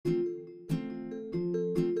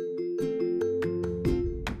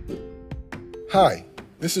Hi,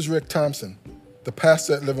 this is Rick Thompson, the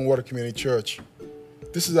pastor at Living Water Community Church.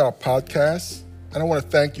 This is our podcast, and I want to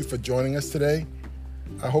thank you for joining us today.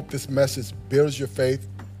 I hope this message builds your faith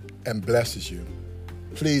and blesses you.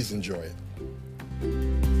 Please enjoy it.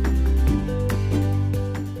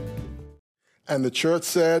 And the church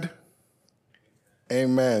said,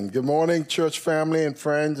 amen. Good morning, church family and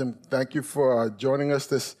friends, and thank you for joining us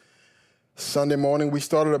this Sunday morning. We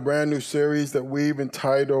started a brand new series that we've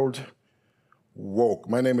entitled Woke.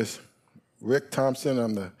 My name is Rick Thompson.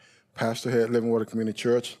 I'm the pastor here at Living Water Community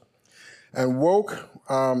Church. And woke,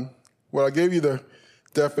 I gave you the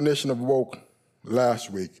definition of woke last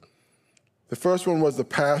week. The first one was the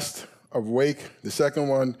past of wake. The second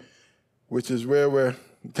one, which is where we're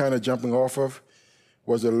kind of jumping off of,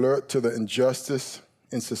 was alert to the injustice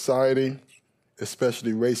in society,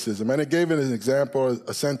 especially racism. And it gave it an example,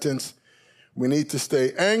 a sentence: we need to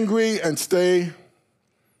stay angry and stay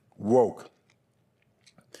woke.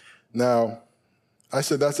 Now, I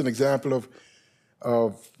said that's an example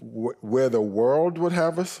of where the world would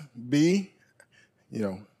have us be,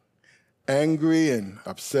 angry and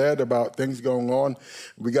upset about things going on.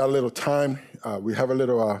 We got a little time. We have a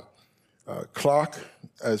little clock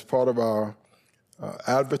as part of our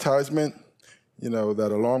advertisement, that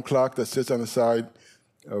alarm clock that sits on the side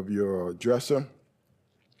of your dresser.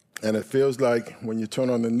 And it feels like when you turn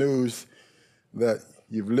on the news that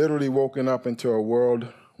you've literally woken up into a world,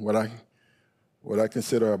 what I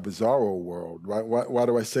consider a bizarro world. Right? Why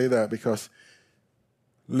do I say that? Because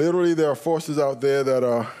literally there are forces out there that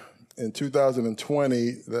are in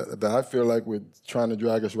 2020 that I feel like we're trying to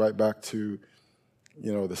drag us right back to, the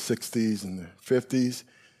 60s and the 50s.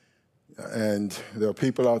 And there are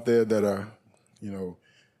people out there that are,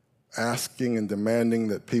 asking and demanding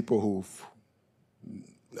that people who've,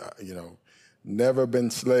 never been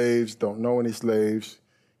slaves, don't know any slaves,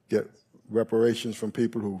 get reparations from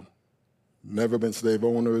people who've never been slave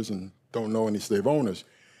owners and don't know any slave owners.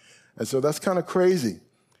 And so that's kind of crazy.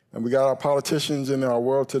 And we got our politicians in our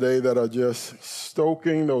world today that are just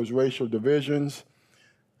stoking those racial divisions,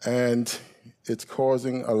 and it's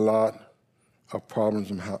causing a lot of problems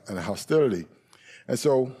and hostility. And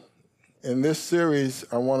so in this series,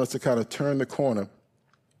 I want us to kind of turn the corner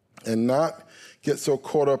and not get so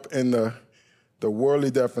caught up in the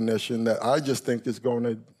worldly definition that I just think is going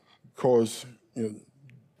to cause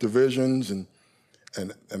divisions and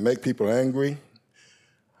make people angry,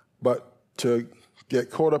 but to get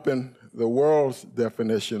caught up in the world's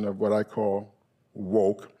definition of what I call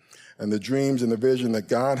woke and the dreams and the vision that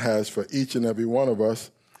God has for each and every one of us,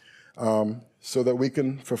 so that we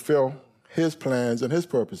can fulfill his plans and his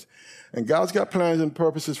purpose. And God's got plans and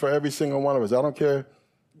purposes for every single one of us. I don't care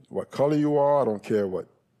what color you are. I don't care what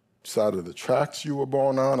side of the tracks you were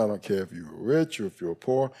born on. I don't care if you were rich or if you were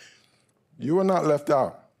poor. You are not left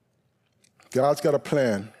out. God's got a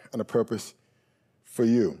plan and a purpose for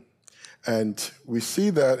you. And we see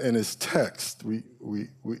that in his text. We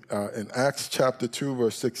in Acts chapter 2,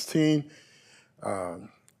 verse 16, a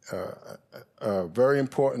very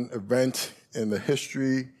important event in the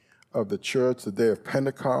history of the church, the day of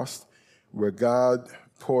Pentecost, where God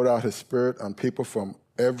poured out his Spirit on people from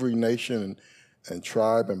every nation and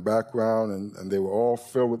tribe and background, and they were all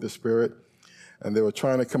filled with the Spirit, and they were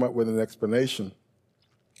trying to come up with an explanation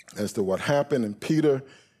as to what happened. And Peter,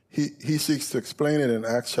 he seeks to explain it in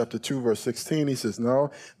Acts chapter 2, verse 16. He says, no,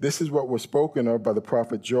 this is what was spoken of by the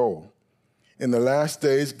prophet Joel. In the last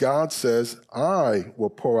days, God says, I will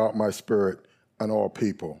pour out my Spirit on all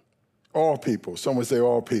people. All people. Some would say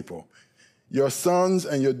all people. Your sons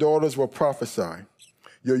and your daughters will prophesy.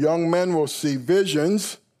 Your young men will see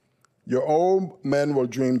visions. Your old men will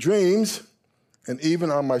dream dreams. And even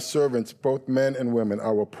on my servants, both men and women, I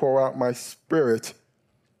will pour out my Spirit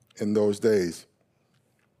in those days.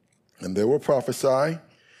 And they will prophesy,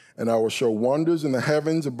 and I will show wonders in the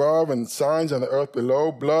heavens above and signs on the earth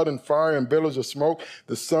below, blood and fire and billows of smoke.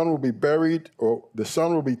 The sun will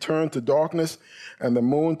be turned to darkness, and the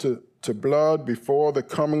moon to blood before the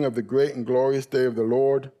coming of the great and glorious day of the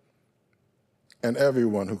Lord. And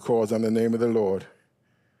everyone who calls on the name of the Lord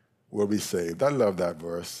will be saved. I love that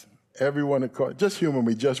verse. Everyone who calls, just humor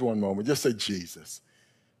me just one moment. Just say Jesus.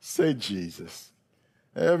 Say Jesus.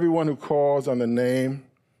 Everyone who calls on the name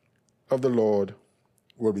of the Lord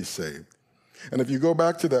will be saved. And if you go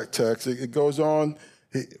back to that text, it goes on.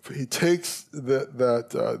 He takes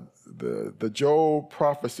the Joel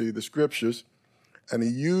prophecy, the scriptures, and he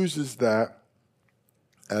uses that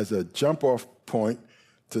as a jump-off point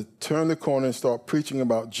to turn the corner and start preaching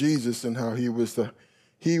about Jesus and how he was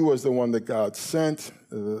the one that God sent,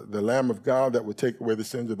 the Lamb of God that would take away the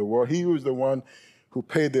sins of the world. He was the one who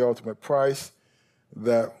paid the ultimate price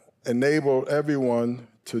that enable everyone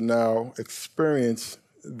to now experience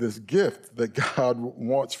this gift that God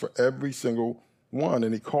wants for every single one.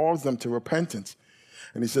 And he calls them to repentance.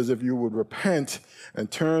 And he says, if you would repent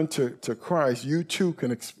and turn to Christ, you too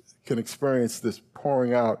can experience this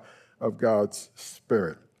pouring out of God's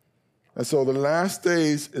Spirit. And so the last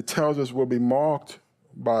days, it tells us, will be marked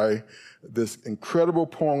by this incredible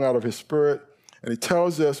pouring out of his Spirit. And he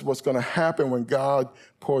tells us what's going to happen when God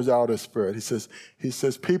pours out his Spirit. He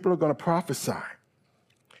says people are going to prophesy.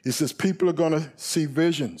 He says people are going to see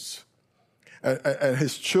visions. And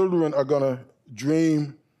his children are going to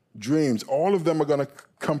dream dreams. All of them are going to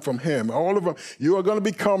come from him. All of them. You are going to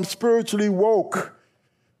become spiritually woke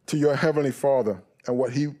to your Heavenly Father and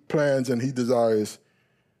what he plans and he desires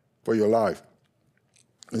for your life.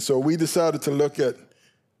 And so we decided to look at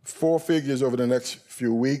 4 figures over the next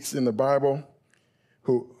few weeks in the Bible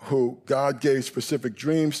who God gave specific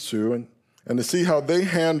dreams to, and to see how they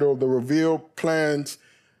handled the revealed plans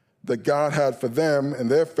that God had for them and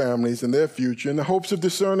their families and their future, in the hopes of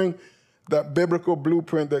discerning that biblical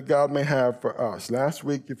blueprint that God may have for us. Last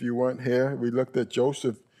week, if you weren't here, we looked at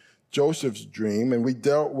Joseph's dream, and we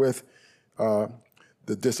dealt with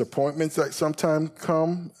the disappointments that sometimes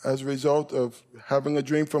come as a result of having a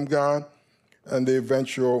dream from God and the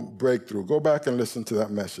eventual breakthrough. Go back and listen to that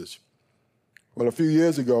message. Well, a few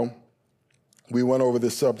years ago, we went over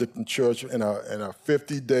this subject in church in a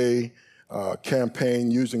 50-day campaign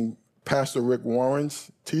using Pastor Rick Warren's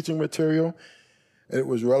teaching material. It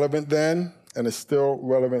was relevant then, and it's still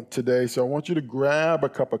relevant today. So I want you to grab a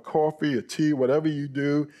cup of coffee or tea, whatever you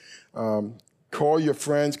do. Call your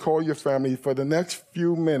friends, call your family. For the next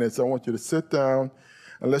few minutes, I want you to sit down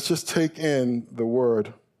and let's just take in the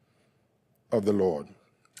word of the Lord.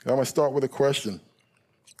 I'm going to start with a question.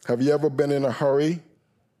 Have you ever been in a hurry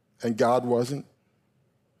and God wasn't?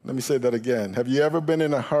 Let me say that again. Have you ever been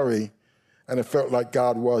in a hurry and it felt like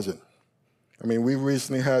God wasn't? I mean, we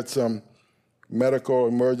recently had some medical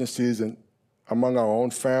emergencies among our own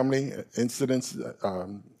family, incidents.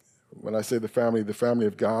 When I say the family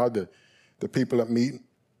of God, the people that meet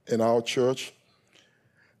in our church.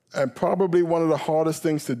 And probably one of the hardest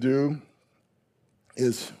things to do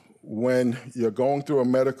is when you're going through a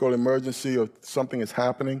medical emergency or something is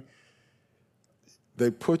happening,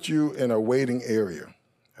 they put you in a waiting area,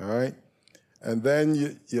 all right? And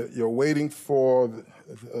then you're waiting for,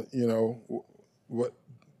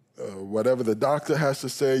 whatever the doctor has to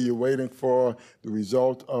say. You're waiting for the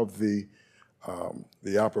result of the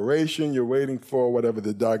operation. You're waiting for whatever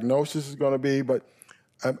the diagnosis is going to be.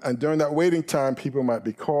 And during that waiting time, people might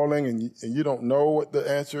be calling, and you don't know what the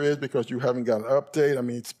answer is because you haven't got an update. I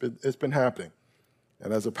mean, it's been happening.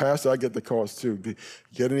 And as a pastor, I get the calls too.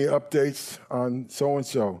 Get any updates on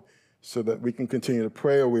so-and-so so that we can continue to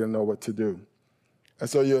pray, or we don't know what to do. And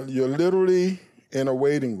so you're literally in a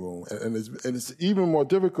waiting room. And it's even more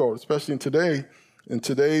difficult, especially in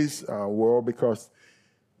today's world, because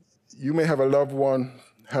you may have a loved one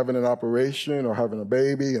having an operation or having a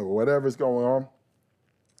baby or whatever's going on,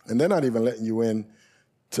 and they're not even letting you in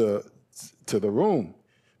to the room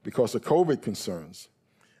because of COVID concerns.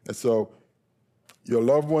 And so your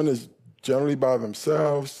loved one is generally by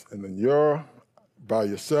themselves, and then you're by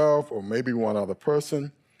yourself or maybe one other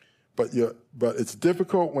person. But it's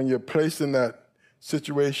difficult when you're placed in that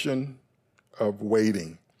situation of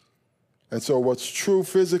waiting. And so what's true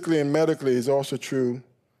physically and medically is also true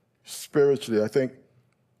spiritually. I think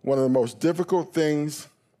one of the most difficult things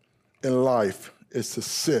in life is to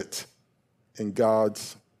sit in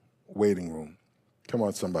God's waiting room. Come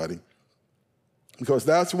on, somebody. Because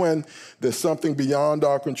that's when there's something beyond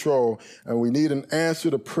our control and we need an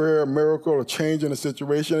answer to prayer, a miracle, a change in a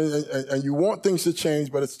situation, and you want things to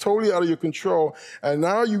change, but it's totally out of your control, and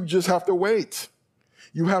now you just have to wait.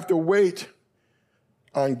 You have to wait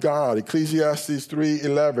on God. Ecclesiastes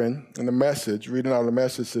 3:11 in the Message, reading out of the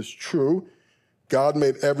Message, says, "True, God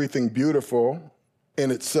made everything beautiful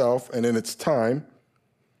in itself and in its time,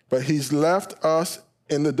 but he's left us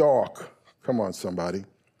in the dark." Come on, somebody.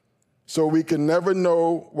 So we can never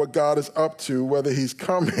know what God is up to, whether he's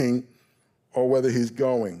coming or whether he's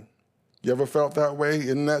going. You ever felt that way?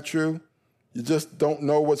 Isn't that true? You just don't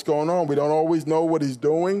know what's going on. We don't always know what he's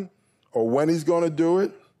doing or when he's going to do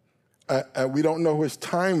it. And we don't know his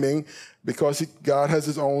timing because God has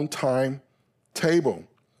his own timetable.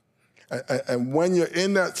 And when you're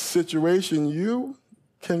in that situation, you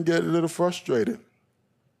can get a little frustrated.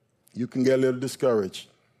 You can get a little discouraged.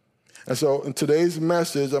 And so in today's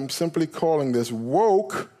message, I'm simply calling this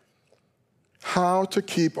Woke, How to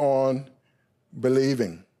Keep on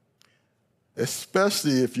Believing,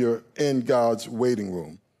 especially if you're in God's waiting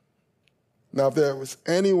room. Now, if there was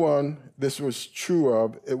anyone this was true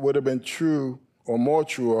of, it would have been true, or more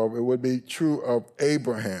true of, it would be true of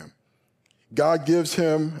Abraham. God gives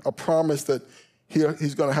him a promise that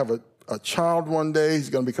he's going to have a child one day. He's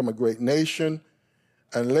going to become a great nation.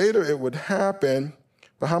 And later it would happen,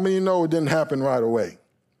 but how many know it didn't happen right away?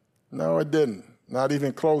 No, it didn't. Not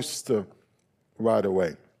even close to right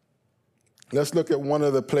away. Let's look at one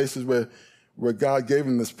of the places where God gave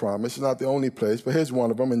him this promise. It's not the only place, but here's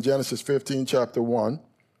one of them. In Genesis 15, chapter 1,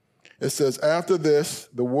 it says, after this,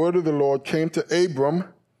 the word of the Lord came to Abram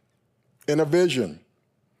in a vision.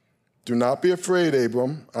 Do not be afraid,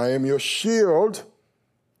 Abram. I am your shield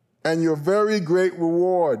and your very great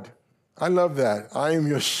reward. I love that. I am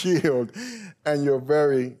your shield and your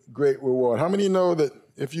very great reward. How many know that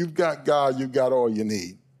if you've got God, you've got all you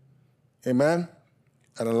need? Amen?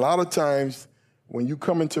 And a lot of times, when you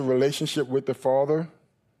come into relationship with the Father,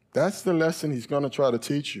 that's the lesson he's going to try to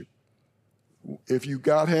teach you. If you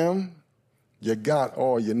got him, you got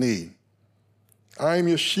all you need. I am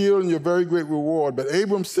your shield and your very great reward. But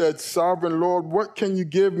Abram said, Sovereign Lord, what can you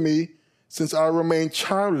give me since I remain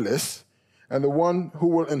childless? And the one who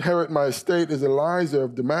will inherit my estate is Eliezer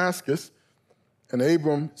of Damascus. And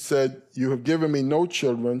Abram said, you have given me no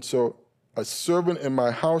children, so a servant in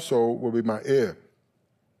my household will be my heir.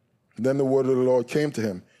 Then the word of the Lord came to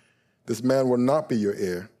him. This man will not be your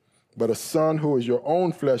heir, but a son who is your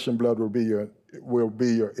own flesh and blood will be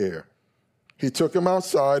your heir. He took him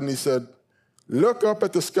outside and he said, look up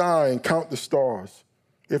at the sky and count the stars,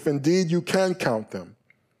 if indeed you can count them.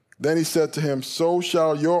 Then he said to him, so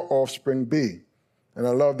shall your offspring be. And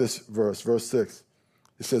I love this verse, verse 6.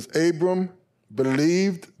 It says, Abram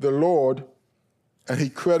believed the Lord, and he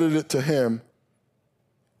credited it to him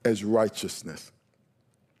as righteousness.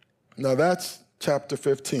 Now that's chapter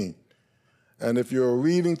 15. And if you're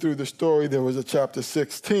reading through the story, there was a chapter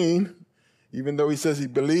 16, even though he says he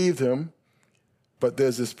believed him. But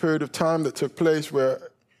there's this period of time that took place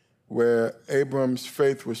where Abram's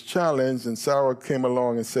faith was challenged, and Sarah came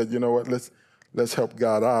along and said, you know what, let's help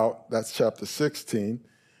God out. That's chapter 16.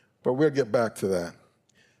 But we'll get back to that.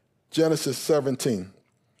 Genesis 17.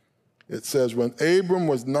 It says, when Abram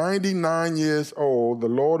was 99 years old, the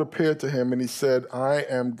Lord appeared to him and he said, I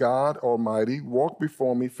am God Almighty. Walk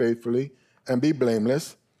before me faithfully and be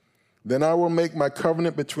blameless. Then I will make my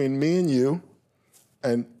covenant between me and you,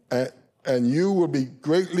 and you will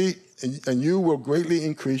greatly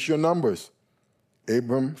increase your numbers.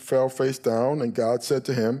 Abram fell face down, and God said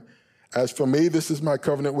to him, as for me, this is my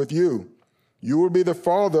covenant with you. You will be the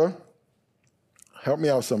father, help me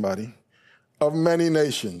out somebody, of many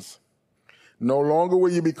nations. No longer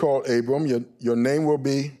will you be called Abram. Your name will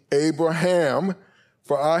be Abraham,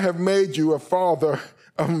 for I have made you a father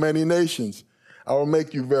of many nations. I will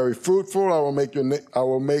make you very fruitful. I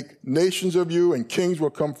will make nations of you, and kings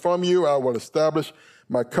will come from you. I will establish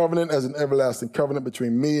my covenant as an everlasting covenant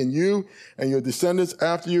between me and you and your descendants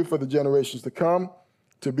after you for the generations to come,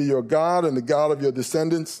 to be your God and the God of your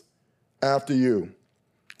descendants after you.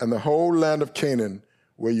 And the whole land of Canaan,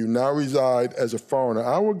 where you now reside as a foreigner,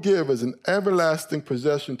 I will give as an everlasting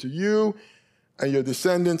possession to you and your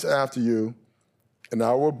descendants after you, and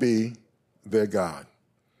I will be their God.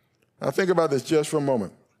 Now think about this just for a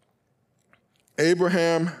moment.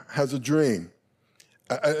 Abraham has a dream.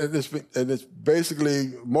 And it's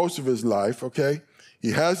basically most of his life, okay?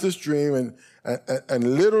 He has this dream, and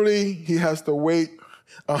literally he has to wait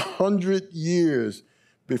 100 years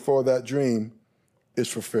before that dream is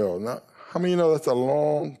fulfilled. Now, how many of you know that's a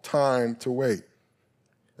long time to wait?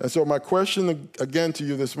 And so my question again to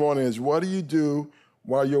you this morning is, what do you do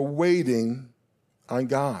while you're waiting on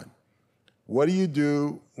God? What do you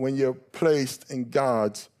do when you're placed in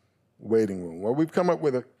God's waiting room? Well, we've come up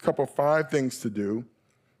with a couple 5 things to do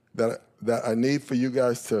that I need for you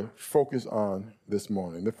guys to focus on this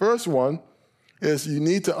morning. The first one is you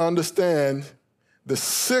need to understand the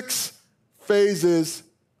 6 phases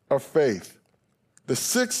of faith. The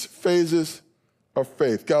 6 phases of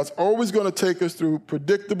faith. God's always going to take us through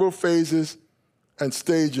predictable phases and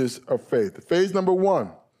stages of faith. Phase number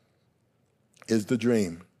 1 is the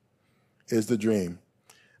dream.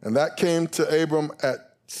 And that came to Abram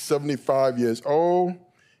at 75 years old.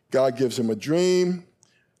 God gives him a dream.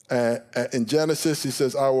 In Genesis, he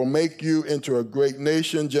says, I will make you into a great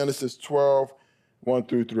nation. Genesis 12, 1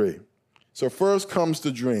 through 3. So first comes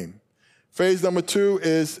the dream. Phase number 2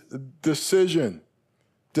 is decision.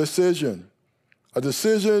 A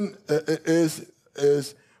decision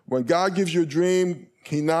is when God gives you a dream,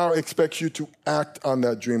 he now expects you to act on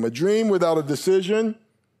that dream. A dream without a decision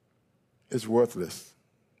is worthless.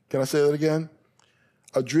 Can I say that again?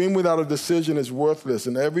 A dream without a decision is worthless,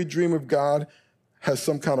 and every dream of God has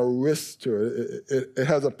some kind of risk to it. It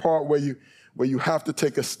has a part where you have to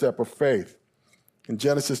take a step of faith. In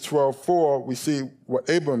Genesis 12:4, we see what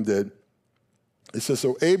Abram did. It says,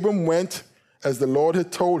 so Abram went as the Lord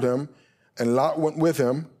had told him, and Lot went with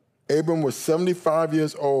him. Abram was 75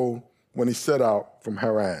 years old when he set out from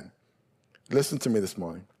Haran. Listen to me this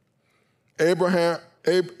morning. Abram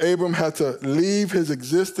had to leave his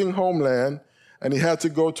existing homeland, and he had to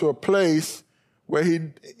go to a place where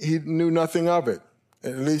he knew nothing of it.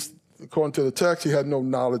 At least according to the text, he had no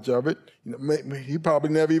knowledge of it. He probably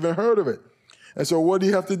never even heard of it. And so what did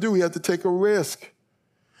he have to do? He had to take a risk.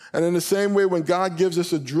 And in the same way, when God gives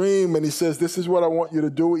us a dream and he says, this is what I want you to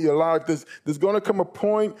do with your life, there's going to come a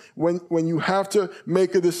point when you have to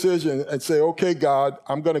make a decision and say, okay, God,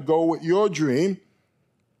 I'm going to go with your dream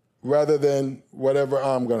rather than whatever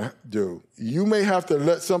I'm going to do. You may have to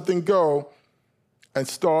let something go and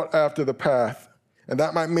start after the path. And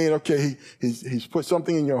that might mean, okay, he's put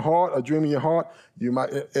something in your heart, a dream in your heart.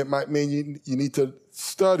 It might mean you need to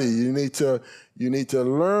study. You need to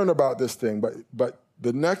learn about this thing. But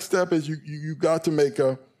the next step is you got to make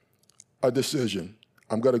a decision.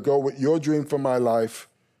 I'm going to go with your dream for my life,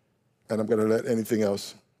 and I'm going to let anything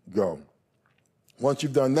else go. Once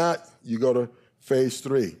you've done that, you go to phase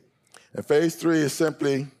 3. And phase 3 is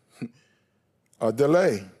simply a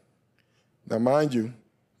delay. Now, mind you,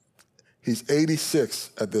 he's 86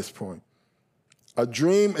 at this point. A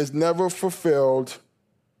dream is never fulfilled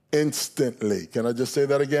instantly. Can I just say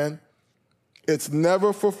that again? It's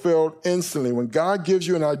never fulfilled instantly. When God gives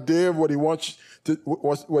you an idea of what he wants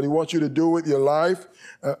you to do with your life,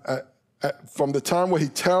 from the time where he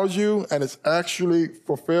tells you and it's actually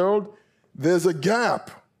fulfilled, there's a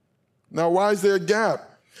gap. Now, why is there a gap?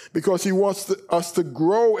 Because he wants us to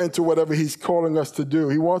grow into whatever he's calling us to do.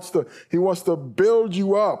 He wants to build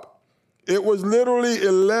you up. It was literally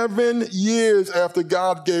 11 years after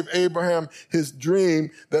God gave Abraham his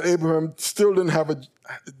dream that Abraham still didn't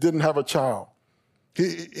have a child.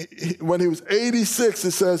 When he was 86,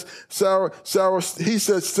 it says Sarah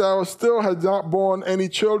still had not born any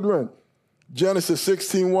children. Genesis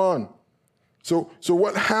 16:1. So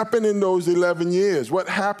what happened in those 11 years? What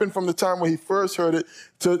happened from the time when he first heard it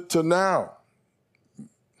to now?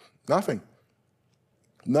 Nothing.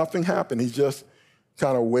 Nothing happened. He's just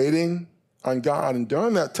kind of waiting on God. And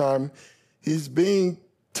during that time, he's being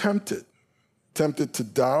tempted to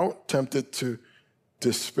doubt, tempted to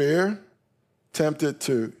despair, tempted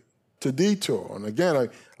to detour. And again,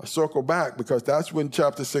 I circle back because that's when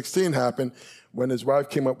chapter 16 happened, when his wife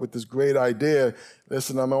came up with this great idea.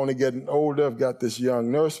 Listen, I'm only getting older. I've got this young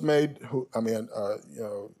nursemaid,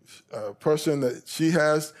 a person that she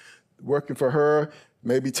has working for her.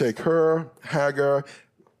 Maybe take her, Hagar.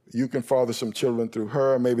 You can father some children through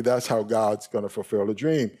her. Maybe that's how God's going to fulfill the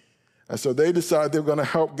dream. And so they decide they're going to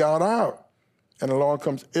help God out. And along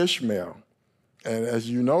comes Ishmael. And as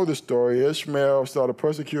you know the story, Ishmael started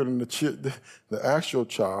persecuting the actual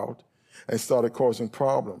child and started causing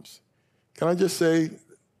problems. Can I just say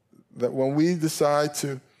that when we decide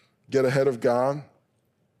to get ahead of God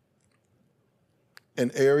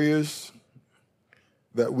in areas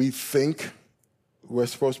that we think we're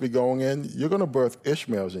supposed to be going in, you're going to birth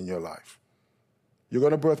Ishmaels in your life. You're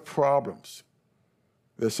going to birth problems.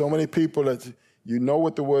 There's so many people that you know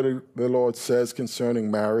what the word of the Lord says concerning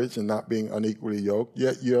marriage and not being unequally yoked,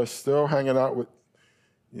 yet you're still hanging out with,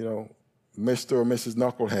 Mr. or Mrs.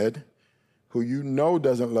 Knucklehead, who you know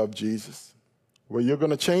doesn't love Jesus. Well, you're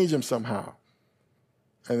going to change him somehow.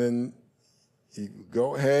 And then you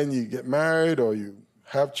go ahead and you get married or you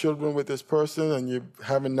have children with this person and you're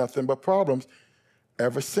having nothing but problems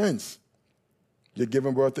ever since. You're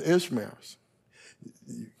giving birth to Ishmaels.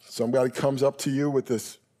 Somebody comes up to you with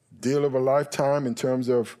this deal of a lifetime in terms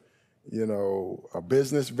of, a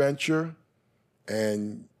business venture,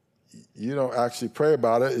 and you don't actually pray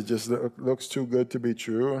about it. It just looks too good to be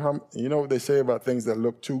true. You know what they say about things that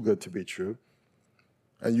look too good to be true?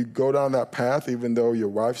 And you go down that path even though your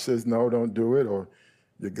wife says, no, don't do it, or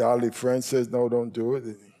your godly friend says, no, don't do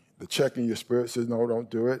it. The check in your spirit says, no, don't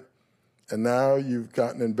do it. And now you've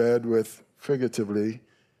gotten in bed with, figuratively,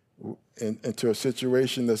 into a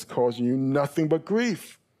situation that's causing you nothing but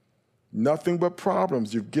grief, nothing but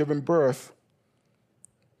problems. You've given birth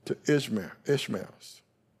to Ishmaels,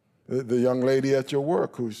 the young lady at your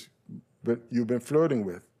work you've been flirting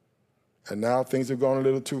with. And now things have gone a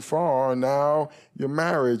little too far, and now your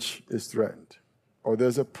marriage is threatened. Or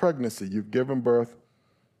there's a pregnancy. You've given birth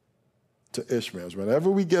to Ishmaels.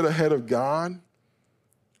 Whenever we get ahead of God,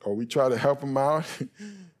 or we try to help him out,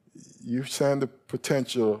 you stand the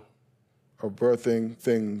potential of birthing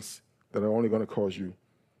things that are only going to cause you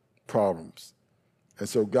problems. And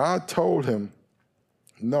so God told him,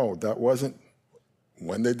 no, that wasn't,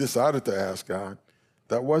 when they decided to ask God,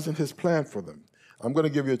 that wasn't his plan for them. I'm going to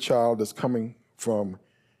give you a child that's coming from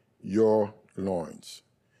your loins.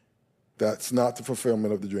 That's not the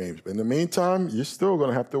fulfillment of the dreams. But in the meantime, you're still going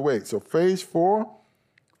to have to wait. So phase four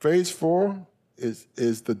is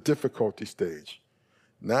the difficulty stage.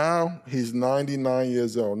 Now he's 99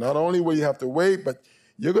 years old. Not only will you have to wait, but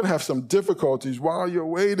you're going to have some difficulties while you're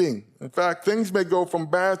waiting. In fact, things may go from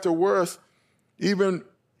bad to worse, even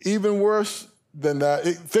worse than that.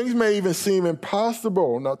 Things may even seem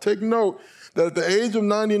impossible. Now take note that at the age of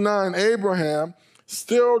 99, Abraham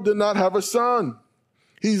still did not have a son.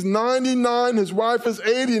 He's 99, his wife is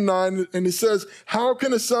 89, and he says, how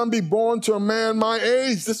can a son be born to a man my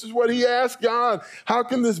age? This is what he asked God. How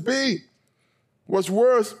can this be? What's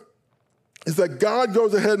worse is that God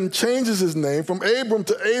goes ahead and changes his name from Abram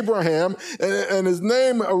to Abraham, and his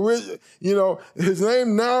name, his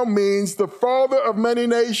name now means the father of many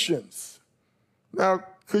nations. Now,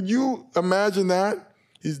 could you imagine that?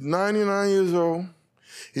 He's 99 years old.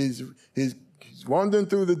 He's wandering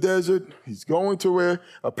through the desert. He's going to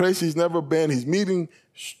a place he's never been. He's meeting,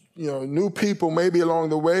 new people maybe along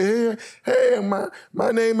the way. Hey,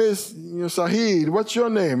 my name is Sahid. What's your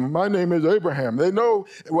name? My name is Abraham. They know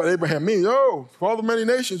what Abraham means. Oh, father of many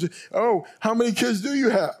nations. Oh, how many kids do you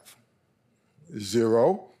have?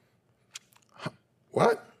 0.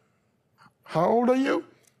 What? How old are you?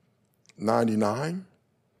 99.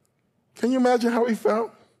 Can you imagine how he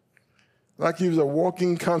felt? Like he was a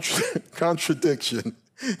walking contradiction,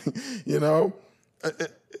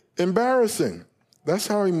 Embarrassing. That's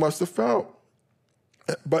how he must have felt.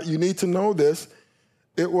 But you need to know this.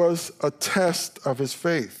 It was a test of his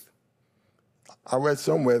faith. I read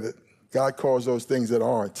somewhere that God calls those things that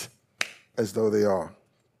aren't as though they are.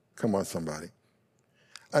 Come on, somebody.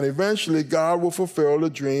 And eventually, God will fulfill the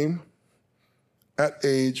dream at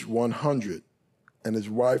age 100. And his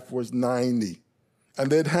wife was 90. And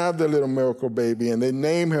they'd have their little miracle baby, and they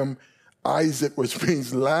name him Isaac, which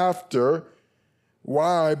means laughter.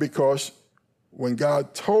 Why? Because when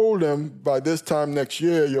God told him, by this time next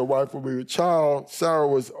year, your wife will be with child, Sarah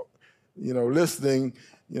was, listening,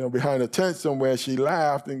 behind a tent somewhere. She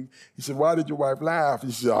laughed, and he said, why did your wife laugh?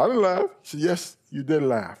 He said, I didn't laugh. She said, yes, you did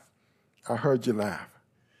laugh. I heard you laugh.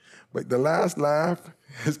 But the last laugh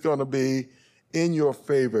is going to be in your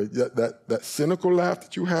favor. That cynical laugh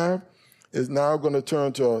that you have is now going to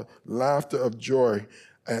turn to a laughter of joy.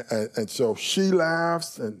 And so she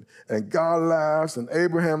laughs, and God laughs, and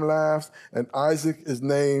Abraham laughs, and Isaac is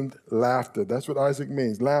named Laughter. That's what Isaac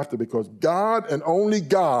means, laughter, because God and only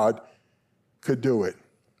God could do it.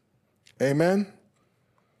 Amen?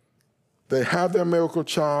 They have their miracle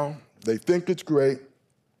child. They think it's great.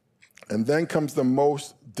 And then comes the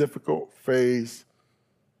most difficult phase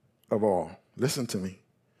of all. Listen to me.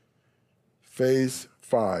 Phase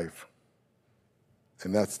 5.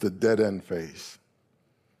 And that's the dead-end phase.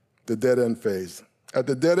 The dead-end phase. At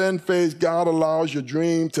the dead-end phase, God allows your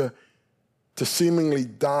dream to seemingly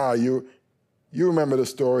die. You remember the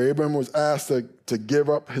story. Abraham was asked to give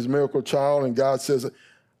up his miracle child, and God says,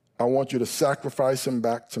 I want you to sacrifice him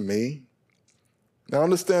back to me. Now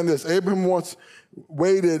understand this. Abraham once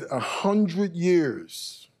waited 100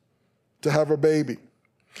 years to have a baby.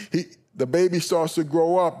 The baby starts to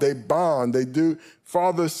grow up. They bond. They do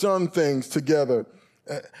father-son things together.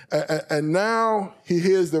 And now he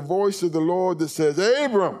hears the voice of the Lord that says,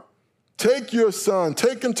 Abram, take your son,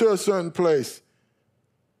 take him to a certain place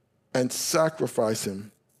and sacrifice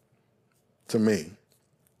him to me.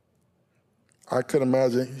 I could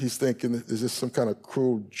imagine he's thinking, is this some kind of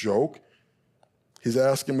cruel joke? He's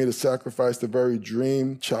asking me to sacrifice the very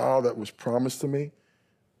dream child that was promised to me.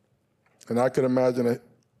 And I could imagine that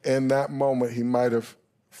in that moment he might have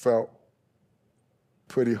felt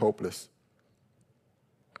pretty hopeless.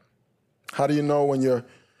 How do you know when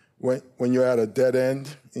you're at a dead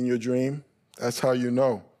end in your dream? That's how you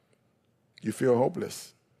know. You feel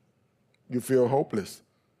hopeless. You feel hopeless.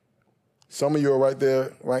 Some of you are right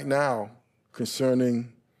there right now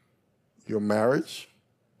concerning your marriage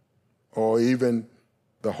or even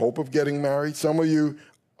the hope of getting married. Some of you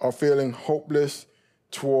are feeling hopeless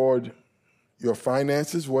toward your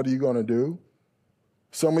finances. What are you going to do?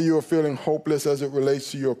 Some of you are feeling hopeless as it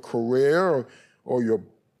relates to your career or your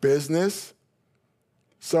business.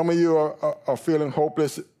 Some of you are feeling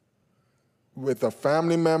hopeless with a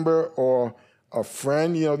family member or a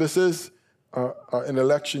friend. This is an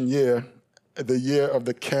election year, the year of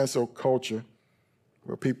the cancel culture,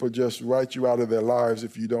 where people just write you out of their lives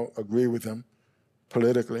if you don't agree with them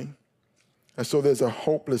politically. And so there's a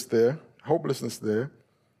hopelessness there.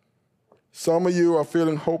 Some of you are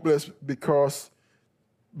feeling hopeless because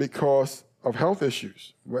of health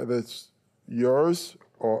issues, whether it's yours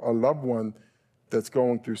or a loved one that's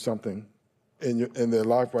going through something in their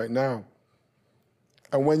life right now.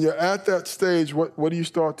 And when you're at that stage, what do you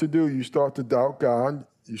start to do? You start to doubt God.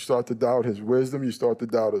 You start to doubt his wisdom. You start to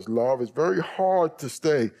doubt his love. It's very hard to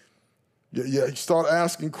stay. You start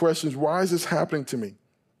asking questions, why is this happening to me?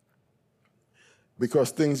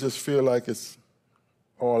 Because things just feel like it's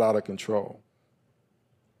all out of control.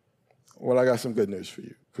 Well, I got some good news for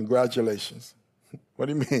you. Congratulations. What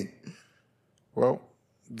do you mean? Well,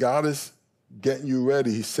 God is getting you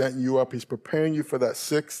ready. He's setting you up. He's preparing you for that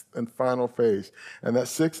sixth and final phase. And that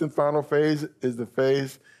sixth and final phase is the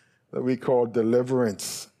phase that we call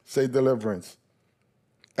deliverance. Say deliverance.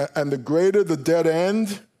 And the greater the dead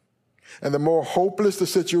end and the more hopeless the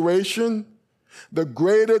situation, the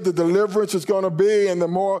greater the deliverance is going to be and the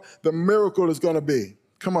more the miracle is going to be.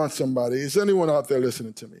 Come on, somebody. Is anyone out there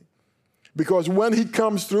listening to me? Because when he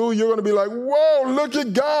comes through, you're going to be like, whoa, look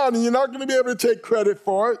at God. And you're not going to be able to take credit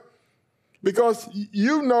for it. Because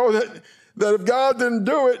you know that if God didn't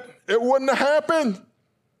do it, it wouldn't have happened.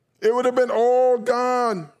 It would have been all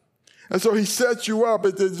gone. And so he sets you up.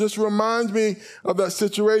 It just reminds me of that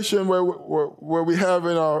situation where we have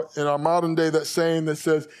in our modern day that saying that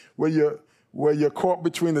says, where you're caught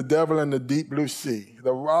between the devil and the deep blue sea,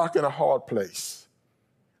 the rock and a hard place.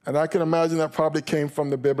 And I can imagine that probably came from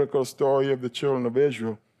the biblical story of the children of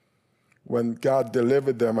Israel when God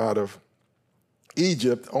delivered them out of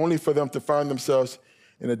Egypt, only for them to find themselves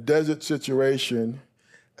in a desert situation,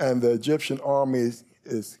 and the Egyptian army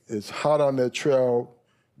is hot on their trail,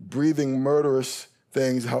 breathing murderous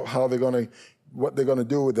things, what they're gonna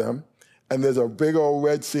do with them. And there's a big old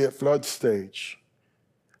Red Sea at flood stage.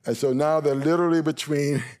 And so now they're literally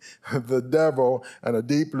between the devil and a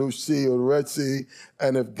deep blue sea or the Red Sea.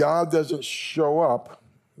 And if God doesn't show up,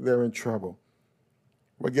 they're in trouble.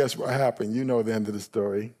 Well, guess what happened? You know the end of the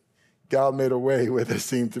story. God made a way where there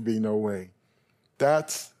seemed to be no way.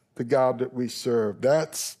 That's the God that we serve.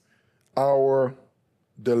 That's our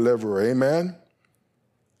deliverer. Amen?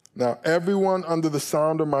 Now, everyone under the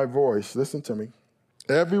sound of my voice, listen to me.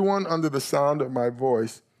 Everyone under the sound of my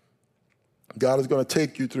voice, God is going to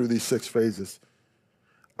take you through these 6 phases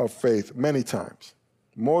of faith many times,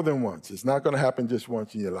 more than once. It's not going to happen just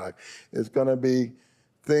once in your life. It's going to be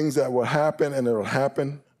things that will happen, and it will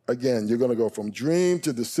happen again. You're going to go from dream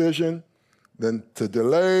to decision, then to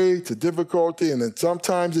delay, to difficulty, and then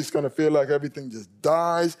sometimes it's going to feel like everything just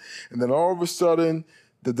dies, and then all of a sudden,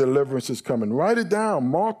 the deliverance is coming. Write it down.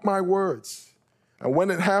 Mark my words. And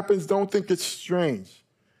when it happens, don't think it's strange,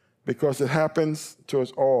 because it happens to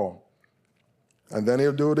us all. And then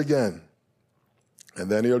he'll do it again.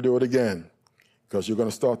 And then he'll do it again. Because you're going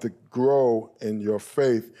to start to grow in your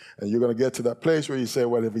faith. And you're going to get to that place where you say,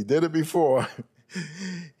 well, if he did it before,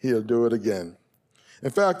 he'll do it again. In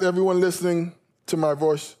fact, everyone listening to my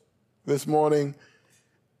voice this morning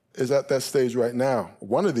is at that stage right now.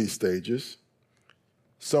 One of these stages.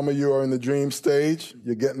 Some of you are in the dream stage.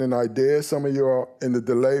 You're getting an idea. Some of you are in the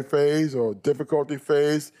delay phase or difficulty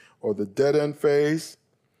phase or the dead end phase.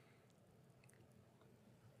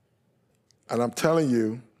 And I'm telling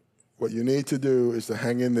you, what you need to do is to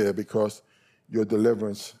hang in there, because your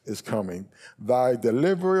deliverance is coming. Thy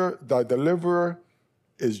deliverer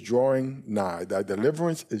is drawing nigh. Thy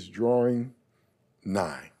deliverance is drawing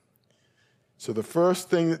nigh. So the first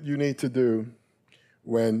thing that you need to do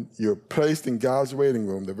when you're placed in God's waiting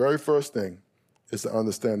room, the very first thing is to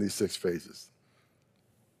understand these 6 phases.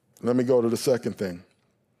 Let me go to the second thing.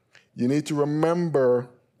 You need to remember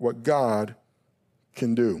what God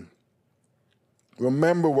can do.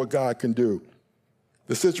 Remember what God can do.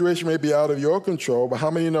 The situation may be out of your control, but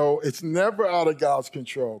how many know it's never out of God's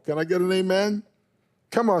control? Can I get an amen?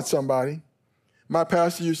 Come on, somebody. My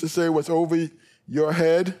pastor used to say, what's over your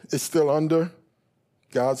head is still under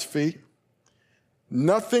God's feet.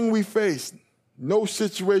 Nothing we face, no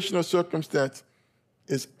situation or circumstance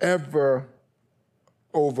is ever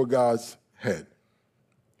over God's head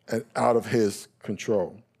and out of his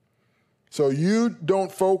control. So you don't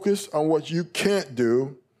focus on what you can't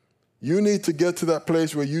do. You need to get to that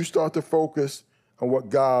place where you start to focus on what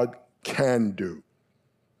God can do.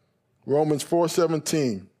 Romans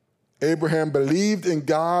 4:17, Abraham believed in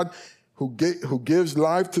God who gives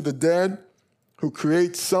life to the dead, who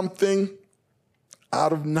creates something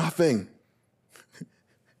out of nothing.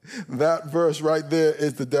 That verse right there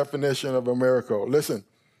is the definition of a miracle. Listen,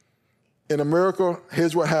 in a miracle,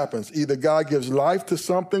 here's what happens. Either God gives life to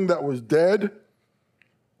something that was dead,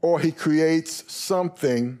 or he creates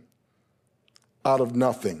something out of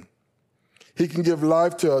nothing. He can give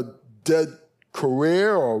life to a dead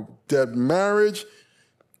career or dead marriage,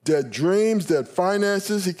 dead dreams, dead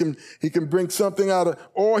finances. He can bring something out of,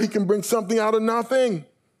 or he can bring something out of nothing.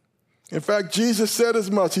 In fact, Jesus said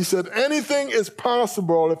as much. He said, anything is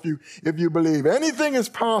possible if you believe. Anything is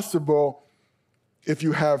possible if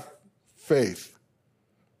you have faith.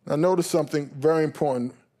 Now notice something very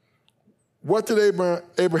important. What did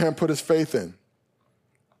Abraham put his faith in?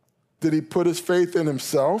 Did he put his faith in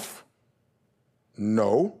himself?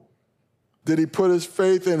 No. Did he put his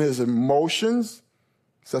faith in his emotions?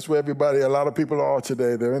 That's where a lot of people are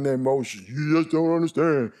today. They're in their emotions. You just don't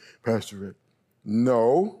understand, Pastor Rick.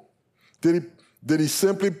 No. Did he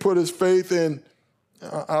simply put his faith in,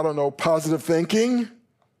 positive thinking?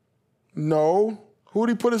 No. Who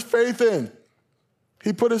did he put his faith in?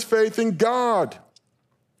 He put his faith in God.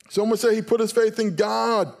 Someone say he put his faith in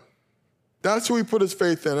God. That's who he put his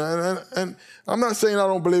faith in. And I'm not saying I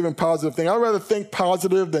don't believe in positive things. I'd rather think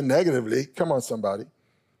positive than negatively. Come on, somebody.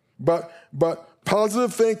 But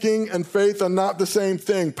positive thinking and faith are not the same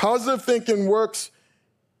thing. Positive thinking works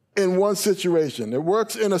in one situation. It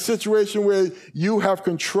works in a situation where you have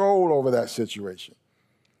control over that situation.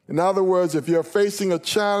 In other words, if you're facing a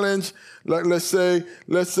challenge, like let's say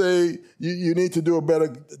you need to do a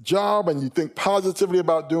better job and you think positively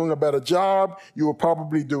about doing a better job, you will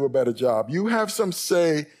probably do a better job. You have some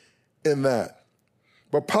say in that.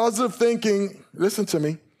 But positive thinking, listen to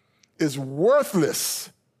me, is worthless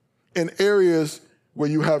in areas where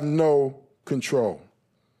you have no control.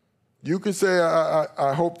 You can say,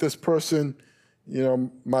 I hope this person,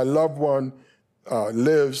 my loved one,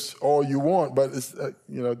 lives all you want, but it's,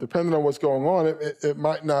 depending on what's going on, it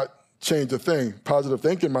might not change a thing. Positive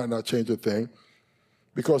thinking might not change a thing,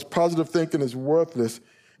 because positive thinking is worthless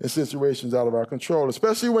in situations out of our control,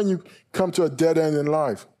 especially when you come to a dead end in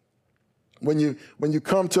life. When you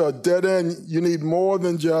come to a dead end, you need more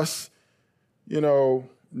than just,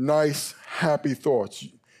 nice, happy thoughts.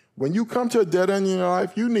 When you come to a dead end in your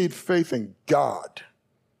life, you need faith in God.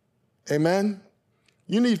 Amen?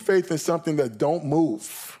 You need faith in something that don't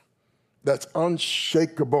move, that's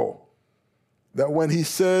unshakable, that when he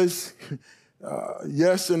says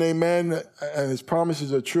yes and amen and his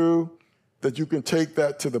promises are true, that you can take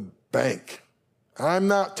that to the bank. I'm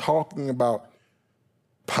not talking about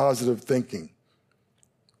positive thinking.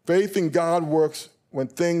 Faith in God works when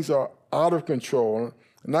things are out of control.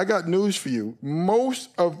 And I got news for you. Most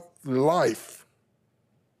of life,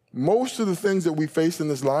 most of the things that we face in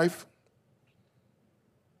this life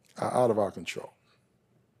are out of our control.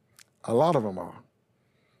 A lot of them are.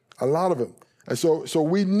 A lot of them. And so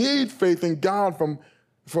we need faith in God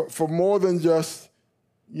for more than just,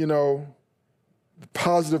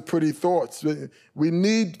 positive, pretty thoughts. We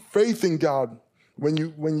need faith in God.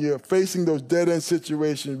 When you're facing those dead-end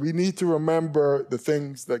situations, we need to remember the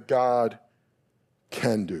things that God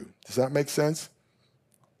can do. Does that make sense?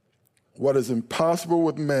 What is impossible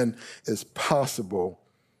with men is possible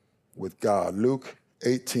with God. Luke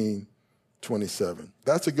 18:27.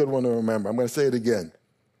 That's a good one to remember. I'm going to say it again.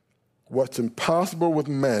 What's impossible with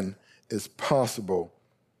men is possible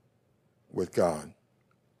with God.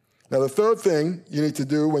 Now, the third thing you need to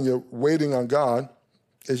do when you're waiting on God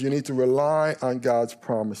is you need to rely on God's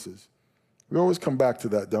promises. We always come back to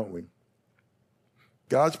that, don't we?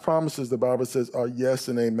 God's promises, the Bible says, are yes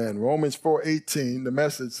and amen. Romans 4:18, the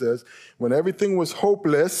Message says, when everything was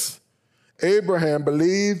hopeless, Abraham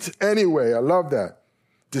believed anyway. I love that.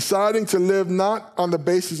 Deciding to live not on the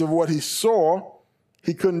basis of what he saw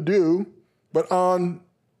he couldn't do, but on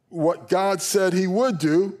what God said he would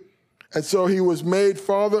do. And so he was made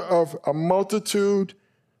father of a multitude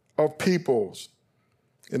of peoples.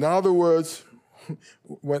 In other words,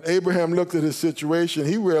 when Abraham looked at his situation,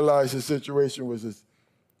 he realized his situation was as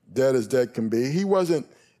dead can be. He wasn't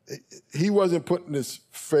putting his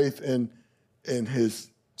faith in his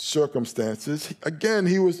circumstances. Again,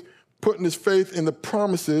 he was putting his faith in the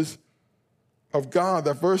promises of God.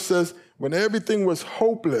 That verse says, when everything was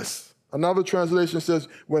hopeless. Another translation says,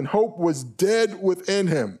 when hope was dead within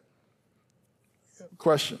him.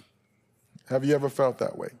 Question, have you ever felt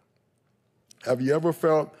that way? Have you ever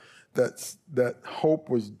felt that hope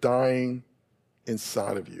was dying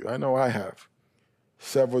inside of you? I know I have.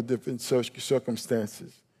 Several different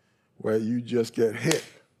circumstances where you just get hit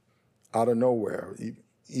out of nowhere.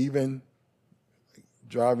 Even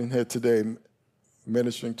driving here today,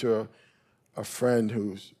 ministering to a friend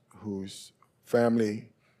whose family,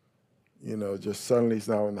 just suddenly is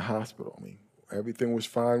now in the hospital. I mean, everything was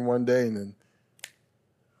fine one day, and then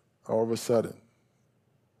all of a sudden,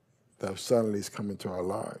 that suddenly is coming to our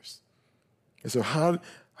lives. And so how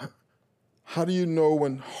How do you know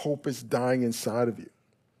when hope is dying inside of you?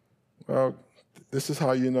 Well, this is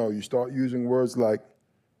how you know. You start using words like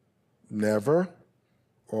never,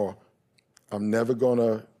 or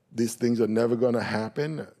these things are never gonna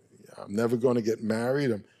happen. I'm never gonna get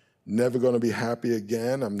married. I'm never gonna be happy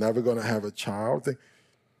again. I'm never gonna have a child.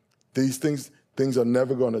 These things are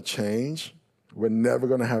never gonna change. We're never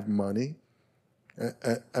gonna have money.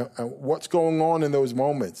 And what's going on in those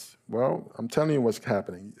moments? Well, I'm telling you what's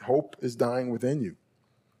happening. Hope is dying within you.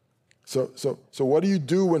 So what do you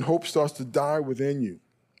do when hope starts to die within you?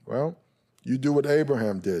 Well, you do what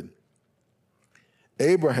Abraham did.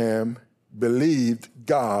 Abraham believed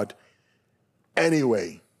God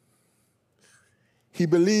anyway. He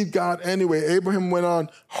believed God anyway. Abraham went on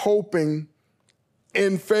hoping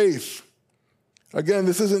in faith. Again,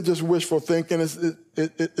 this isn't just wishful thinking.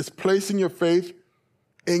 It's placing your faith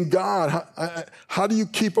in God. How do you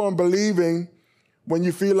keep on believing when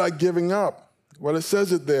you feel like giving up? Well, it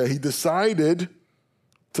says it there. He decided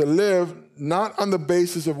to live not on the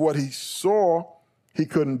basis of what he saw he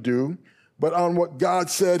couldn't do, but on what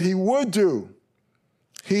God said he would do.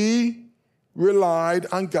 He relied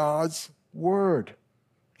on God's word.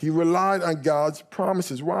 He relied on God's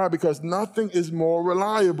promises. Why? Because nothing is more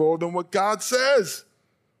reliable than what God says.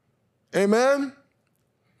 Amen?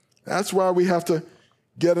 That's why we have to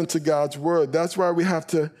get into God's word. That's why we have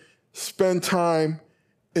to spend time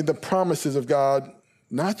in the promises of God,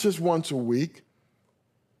 not just once a week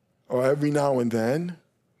or every now and then,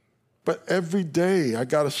 but every day. I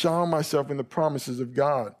got to shower myself in the promises of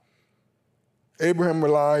God. Abraham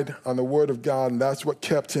relied on the word of God, and that's what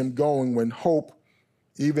kept him going when hope,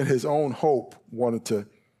 even his own hope, wanted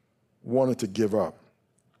to give up.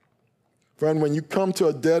 Friend, when you come to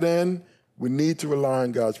a dead end, we need to rely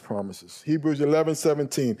on God's promises. Hebrews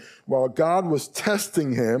 11:17. While God was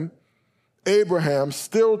testing him, Abraham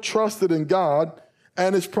still trusted in God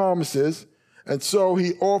and his promises, and so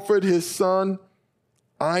he offered his son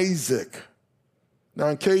Isaac. Now,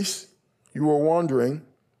 in case you were wondering,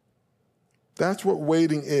 that's what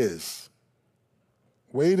waiting is.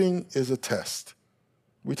 Waiting is a test.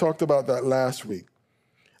 We talked about that last week.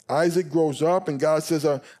 Isaac grows up, and God says,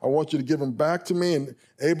 I want you to give him back to me. And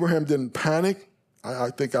Abraham didn't panic. I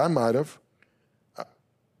think I might have.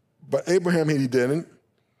 But Abraham, he didn't.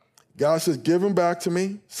 God says, give him back to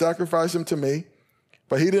me, sacrifice him to me.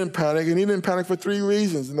 But he didn't panic, and he didn't panic for 3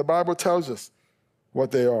 reasons, and the Bible tells us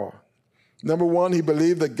what they are. Number one, he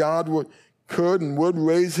believed that God could and would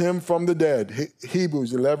raise him from the dead.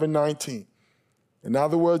 Hebrews 11:19. In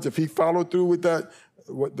other words, if he followed through with that,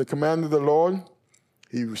 the command of the Lord,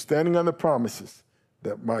 he was standing on the promises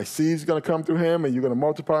that my seed's going to come through him, and you're going to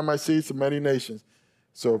multiply my seeds to many nations.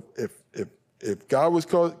 So if God was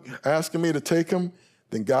asking me to take him,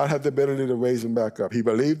 then God had the ability to raise him back up. He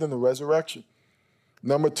believed in the resurrection.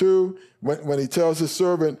 Number two, when he tells his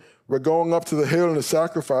servant, we're going up to the hill and the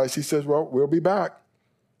sacrifice, he says, well, we'll be back.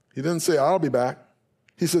 He didn't say, I'll be back.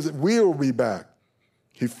 He says, we'll be back.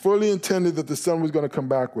 He fully intended that the son was going to come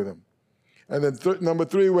back with him. And then number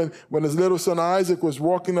three, when his little son Isaac was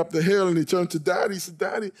walking up the hill and he turned to Daddy, he said,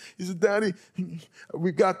 Daddy,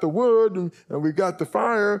 we got the wood and we got the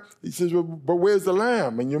fire. He says, well, but where's the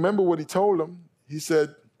lamb? And you remember what he told him? He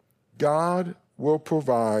said, God will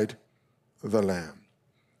provide the lamb.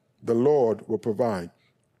 The Lord will provide.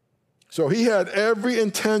 So he had every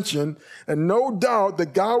intention and no doubt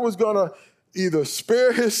that God was going to either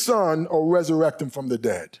spare his son or resurrect him from the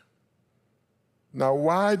dead. Now,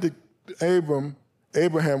 why did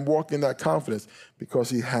Abraham walk in that confidence? Because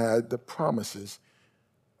he had the promises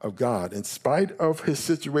of God. In spite of his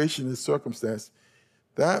situation, his circumstance,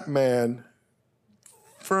 that man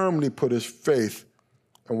firmly put his faith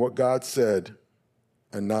in what God said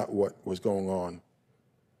and not what was going on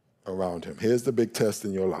around him. Here's the big test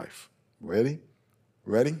in your life. Ready?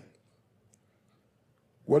 Ready?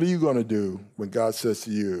 What are you going to do when God says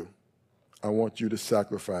to you, I want you to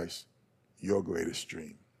sacrifice your greatest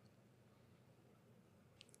dream?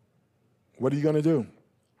 What are you going to do?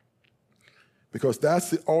 Because that's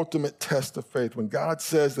the ultimate test of faith. When God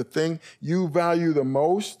says the thing you value the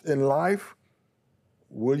most in life,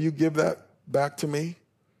 will you give that back to me?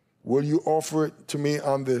 Will you offer it to me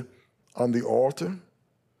on the altar?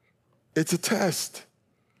 It's a test.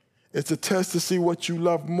 It's a test to see what you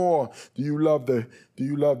love more. Do you love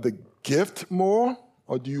the gift more,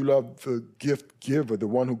 or do you love the gift giver, the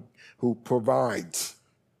one who provides?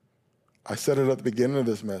 I said it at the beginning of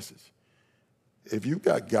this message. If you've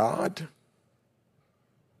got God,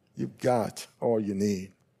 you've got all you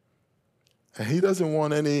need. And he doesn't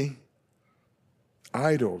want any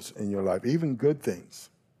idols in your life, even good things.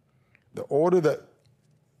 The order that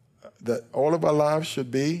that all of our lives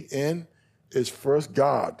should be in is first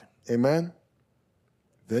God. Amen?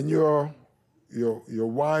 Then your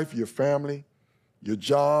wife, your family, your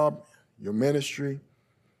job, your ministry.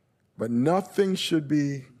 But nothing should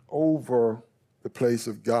be over the place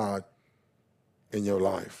of God in your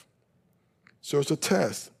life. So it's a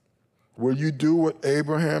test. Will you do what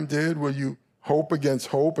Abraham did? Will you hope against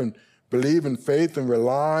hope and believe in faith and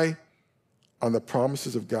rely on the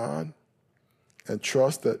promises of God and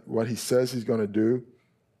trust that what he says he's going to do,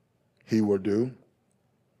 he will do?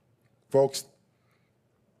 Folks,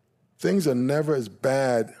 things are never as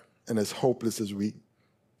bad and as hopeless as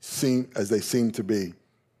they seem to be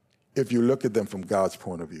if you look at them from God's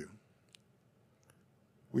point of view.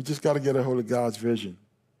 We just got to get a hold of God's vision,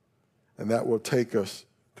 and that will take us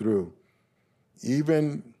through.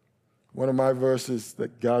 Even one of my verses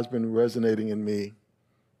that God's been resonating in me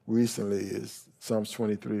recently is Psalms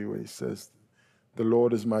 23, where he says, "The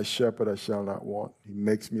Lord is my shepherd, I shall not want. He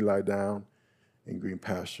makes me lie down in green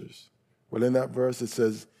pastures." Well, in that verse it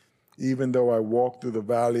says, "Even though I walk through the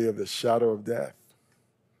valley of the shadow of death,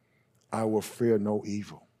 I will fear no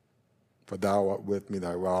evil. For thou art with me,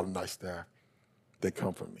 thy rod and thy staff, they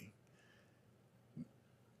comfort me."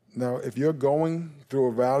 Now, if you're going through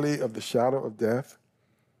a valley of the shadow of death,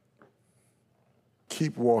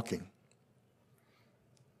 keep walking.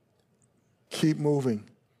 Keep moving.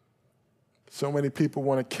 So many people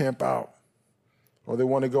want to camp out, or they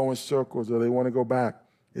want to go in circles, or they want to go back.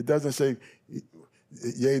 It doesn't say,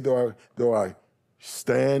 "Yea, though I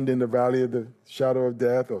stand in the valley of the shadow of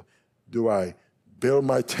death," or "Do I build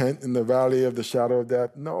my tent in the valley of the shadow of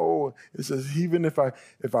death?" No, it says, even if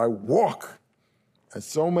I walk. And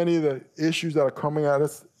so many of the issues that are coming at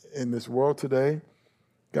us in this world today,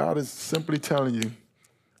 God is simply telling you,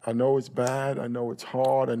 I know it's bad, I know it's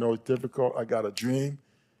hard, I know it's difficult, I got a dream.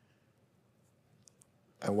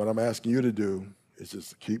 And what I'm asking you to do is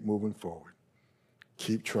just keep moving forward.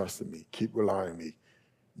 Keep trusting me, keep relying on me.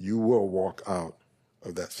 You will walk out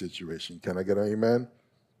of that situation. Can I get an amen?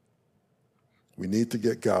 We need to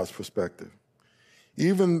get God's perspective.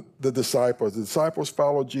 Even the disciples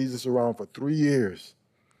followed Jesus around for 3 years.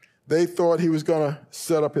 They thought he was going to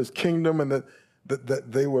set up his kingdom and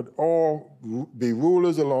that they would all be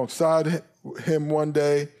rulers alongside him one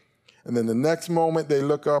day. And then the next moment they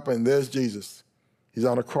look up and there's Jesus. He's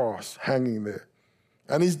on a cross, hanging there.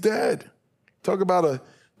 And he's dead. Talk about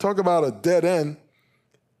a dead end.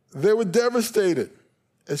 They were devastated.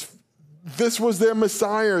 This was their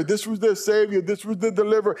Messiah. This was their Savior. This was their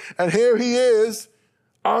deliverer. And here he is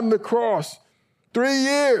on the cross. 3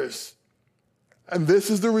 years. And this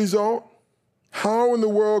is the result? How in the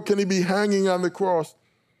world can he be hanging on the cross?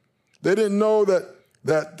 They didn't know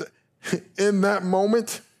that in that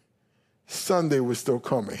moment, Sunday was still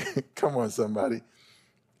coming. Come on, somebody.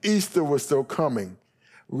 Easter was still coming.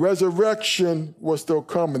 Resurrection was still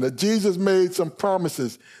coming. That Jesus made some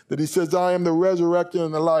promises that he says, "I am the resurrection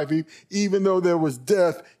and the life. Even though there was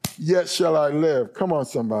death, yet shall I live." Come on,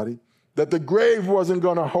 somebody. That the grave wasn't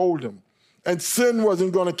going to hold him. And sin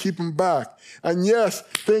wasn't going to keep him back. And yes,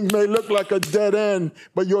 things may look like a dead end,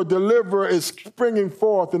 but your deliverer is springing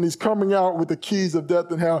forth and he's coming out with the keys of death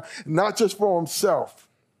and hell, not just for himself,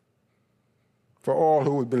 for all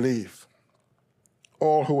who would believe,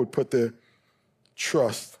 all who would put their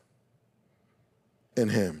trust in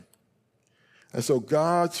him. And so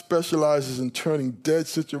God specializes in turning dead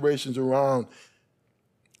situations around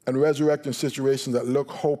and resurrecting situations that look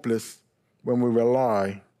hopeless when we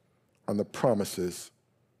rely on the promises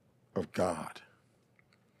of God.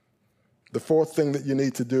 The fourth thing that you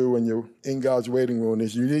need to do when you're in God's waiting room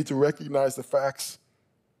is you need to recognize the facts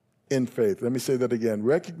in faith. Let me say that again.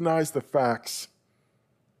 Recognize the facts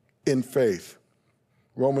in faith.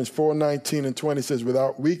 Romans 4:19 and 20 says,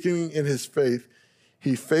 "Without weakening in his faith,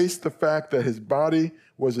 he faced the fact that his body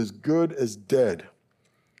was as good as dead,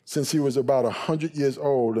 since he was about 100 years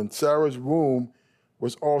old, and Sarah's womb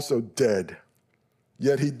was also dead.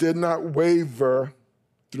 Yet he did not waver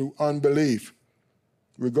through unbelief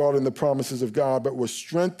regarding the promises of God, but was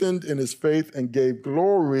strengthened in his faith and gave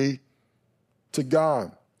glory to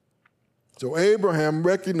God." So Abraham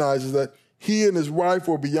recognizes that he and his wife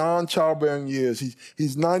were beyond childbearing years.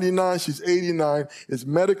 He's 99, she's 89. It's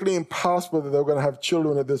medically impossible that they're going to have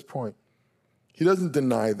children at this point. He doesn't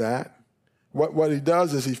deny that. What he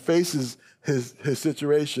does is he faces his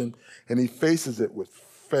situation, and he faces it with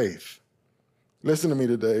faith. Listen to me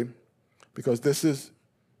today, because this is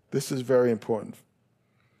very important.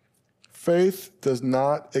 Faith does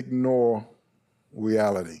not ignore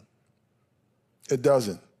reality. It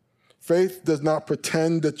doesn't. Faith does not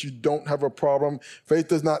pretend that you don't have a problem. Faith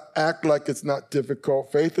does not act like it's not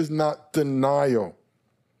difficult. Faith is not denial.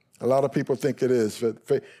 A lot of people think it is.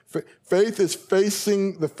 Faith is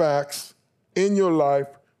facing the facts in your life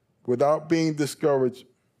without being discouraged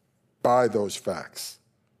by those facts.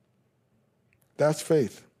 That's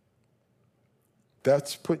faith.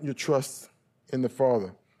 That's putting your trust in the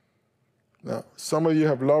Father. Now, some of you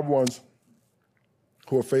have loved ones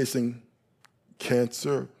who are facing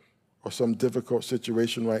cancer or some difficult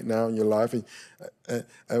situation right now in your life.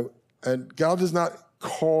 And God does not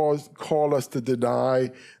call us to deny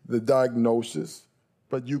the diagnosis,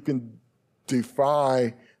 but you can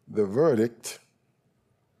defy the verdict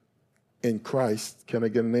in Christ. Can I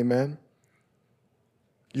get an amen?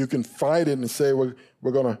 You can fight it and say, we're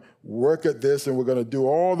going to work at this and we're going to do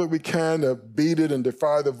all that we can to beat it and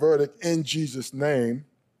defy the verdict in Jesus' name.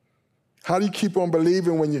 How do you keep on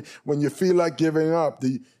believing when you feel like giving up?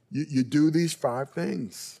 You do these 5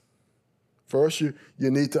 things. First, you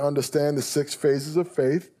need to understand the 6 phases of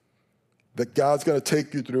faith that God's going to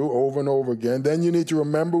take you through over and over again. Then you need to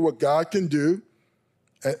remember what God can do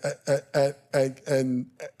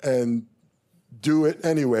and do it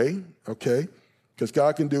anyway, okay? Because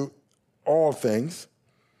God can do all things.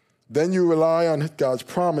 Then you rely on God's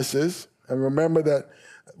promises and remember that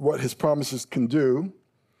what his promises can do.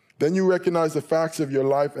 Then you recognize the facts of your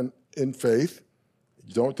life in faith.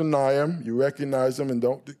 You don't deny them. You recognize them and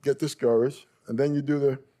don't get discouraged. And then you do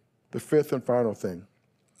the 5th and final thing.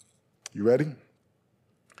 You ready?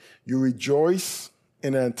 You rejoice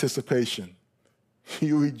in anticipation.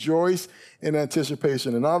 You rejoice in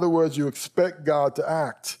anticipation. In other words, you expect God to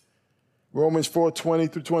act. Romans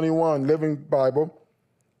 4:20-21, Living Bible.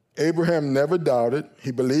 Abraham never doubted.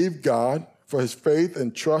 He believed God, for his faith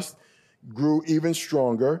and trust grew even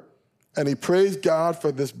stronger. And he praised God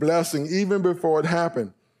for this blessing even before it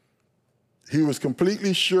happened. He was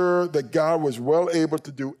completely sure that God was well able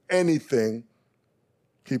to do anything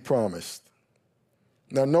he promised.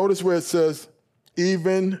 Now notice where it says,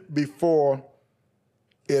 even before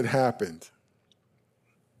it happened.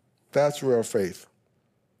 That's real faith.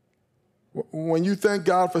 When you thank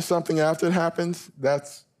God for something after it happens,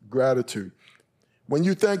 that's gratitude. When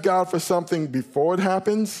you thank God for something before it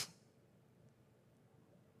happens,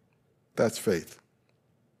 that's faith.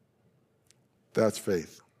 That's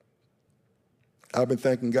faith. I've been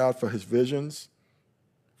thanking God for his visions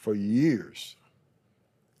for years.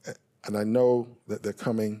 And I know that they're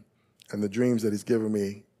coming, and the dreams that he's given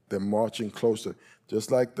me, they're marching closer.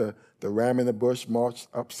 Just like the ram in the bush marched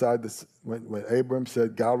upside when Abram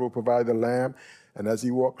said God will provide the lamb, and as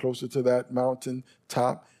he walked closer to that mountain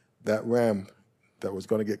top, that ram that was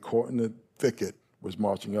going to get caught in the thicket was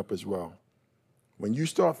marching up as well. When you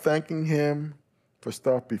start thanking him for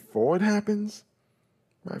stuff before it happens,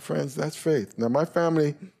 my friends, that's faith. Now, my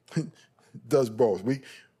family does both.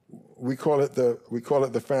 We call it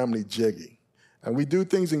the family jiggy. And we do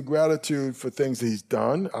things in gratitude for things that he's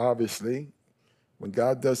done, obviously. When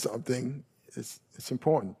God does something, it's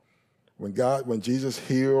important. When Jesus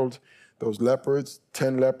healed those lepers,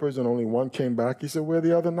 10 lepers, and only 1 came back, he said, where are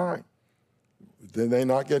the other 9? Did they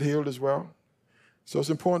not get healed as well? So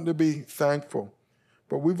it's important to be thankful.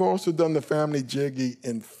 But we've also done the family jiggy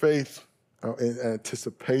in faith, in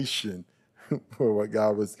anticipation for what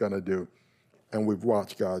God was going to do. And we've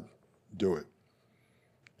watched God do it.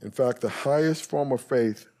 In fact, the highest form of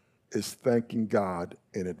faith is thanking God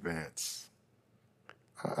in advance.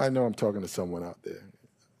 I know I'm talking to someone out there.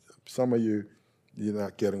 Some of you, you're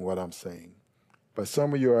not getting what I'm saying. But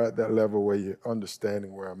some of you are at that level where you're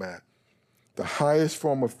understanding where I'm at. The highest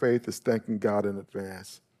form of faith is thanking God in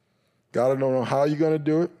advance. God, I don't know how you're going to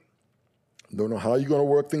do it. I don't know how you're going to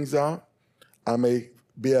work things out. I may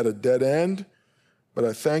be at a dead end, but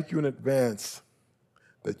I thank you in advance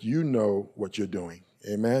that you know what you're doing.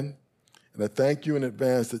 Amen? And I thank you in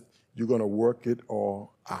advance that you're going to work it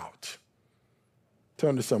all out.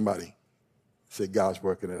 Turn to somebody. Say, God's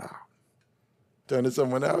working it out. Turn to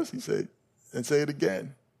someone else and say it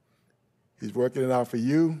again. He's working it out for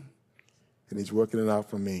you, and he's working it out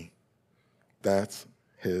for me. That's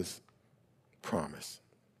his promise.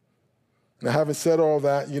 Now, having said all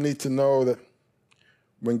that, you need to know that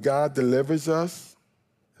when God delivers us,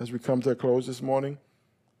 as we come to a close this morning,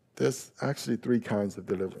 there's actually 3 kinds of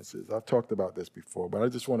deliverances. I've talked about this before, but I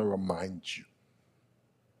just want to remind you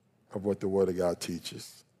of what the Word of God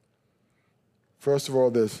teaches. First of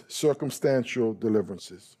all, there's circumstantial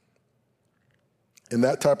deliverances. In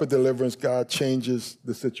that type of deliverance, God changes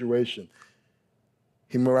the situation.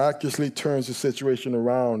 He miraculously turns the situation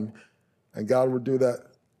around, and God will do that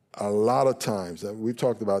a lot of times. We've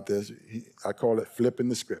talked about this. I call it flipping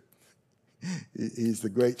the script. He's the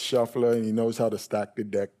great shuffler, and he knows how to stack the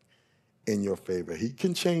deck in your favor. He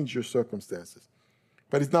can change your circumstances,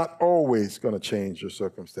 but he's not always going to change your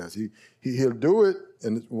circumstance. He'll do it,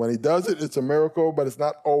 and when he does it, it's a miracle, but it's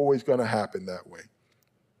not always going to happen that way.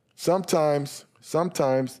 Sometimes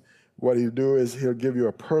what he'll do is he'll give you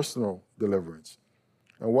a personal deliverance.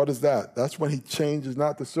 And what is that? That's when he changes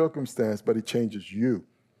not the circumstance, but he changes you.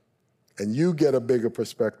 And you get a bigger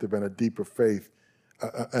perspective and a deeper faith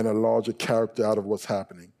and a larger character out of what's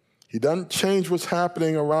happening. He doesn't change what's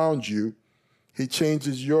happening around you. He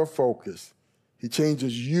changes your focus. He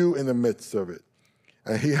changes you in the midst of it.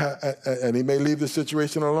 And he may leave the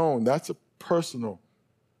situation alone. That's a personal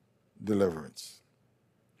deliverance.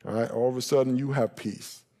 All right? All of a sudden, you have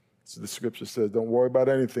peace. So the scripture says, don't worry about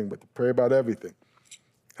anything, but to pray about everything.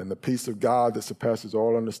 And the peace of God that surpasses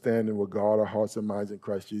all understanding will guard our hearts and minds in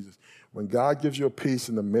Christ Jesus. When God gives you a peace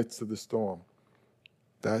in the midst of the storm,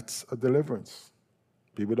 that's a deliverance.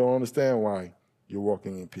 People don't understand why you're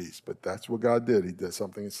walking in peace, but that's what God did. He did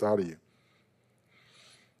something inside of you.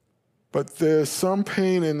 But there's some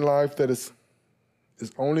pain in life that is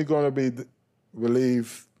only going to be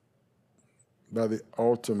relieved by the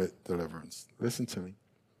ultimate deliverance. Listen to me.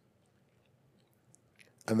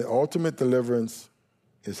 And the ultimate deliverance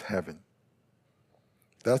is heaven.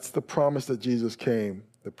 That's the promise that Jesus came,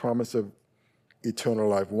 the promise of eternal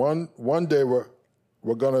life. One day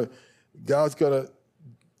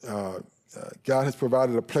God has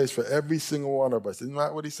provided a place for every single one of us. Isn't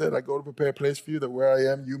that what he said? I go to prepare a place for you, that where I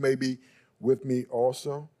am, you may be with me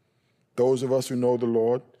also. Those of us who know the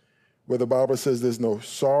Lord, where the Bible says there's no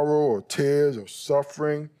sorrow or tears or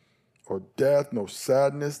suffering or death, no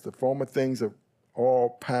sadness. The former things have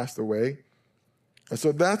all passed away. And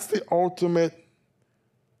so that's the ultimate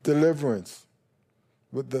deliverance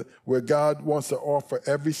where God wants to offer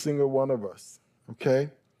every single one of us, okay?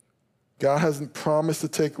 God hasn't promised to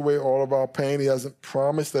take away all of our pain. He hasn't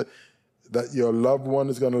promised that your loved one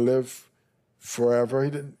is going to live forever.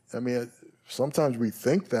 Sometimes we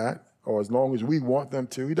think that, or as long as we want them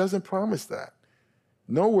to. He doesn't promise that.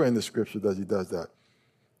 Nowhere in the scripture does that.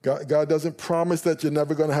 God doesn't promise that you're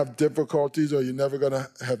never going to have difficulties or you're never going to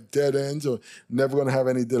have dead ends or never going to have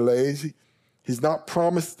any delays. He's not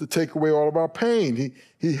promised to take away all of our pain.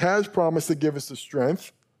 He has promised to give us the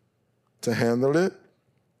strength to handle it.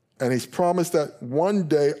 And he's promised that one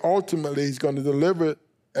day, ultimately, he's going to deliver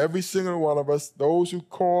every single one of us, those who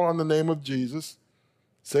call on the name of Jesus,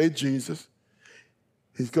 say Jesus,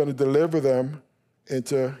 he's going to deliver them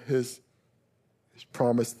into his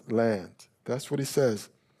promised land. That's what he says.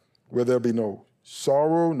 Where there'll be no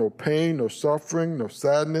sorrow, no pain, no suffering, no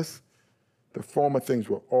sadness. The former things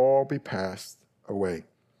will all be passed away.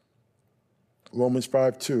 Romans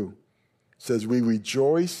 5:2 says, we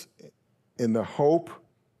rejoice in the hope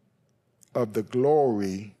of the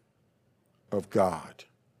glory of God.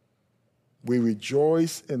 We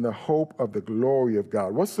rejoice in the hope of the glory of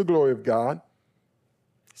God. What's the glory of God?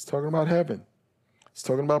 He's talking about heaven. He's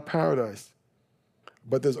talking about paradise.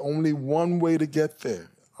 But there's only one way to get there.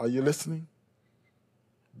 Are you listening?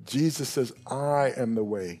 Jesus says, I am the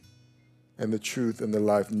way and the truth and the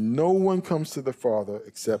life. No one comes to the Father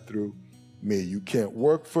except through me. You can't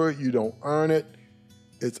work for it. You don't earn it.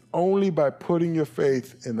 It's only by putting your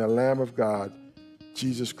faith in the Lamb of God,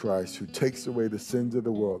 Jesus Christ, who takes away the sins of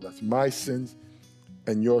the world. That's my sins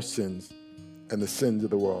and your sins and the sins of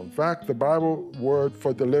the world. In fact, the Bible word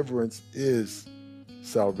for deliverance is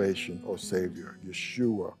salvation or Savior,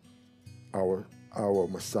 Yeshua, our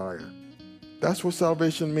Messiah. That's what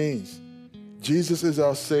salvation means. Jesus is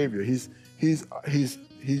our Savior. He's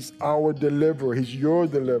our deliverer. He's your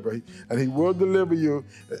deliverer. And he will deliver you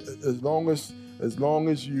as long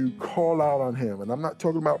as you call out on him. And I'm not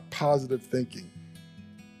talking about positive thinking.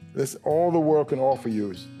 That's all the world can offer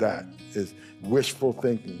you is wishful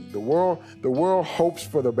thinking. The world hopes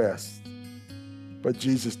for the best, but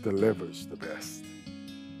Jesus delivers the best.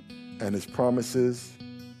 And his promises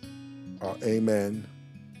are amen,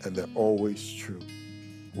 and they're always true.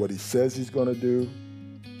 What he says he's going to do,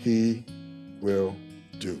 he will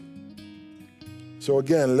do. So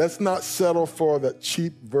again, let's not settle for the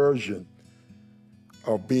cheap version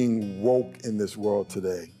of being woke in this world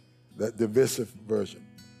today, that divisive version.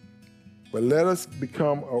 But let us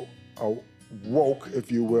become a woke,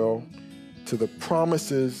 if you will, to the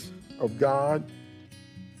promises of God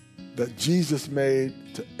that Jesus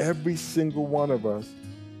made to every single one of us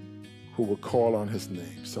who would call on his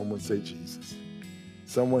name. Someone say Jesus.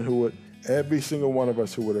 Every single one of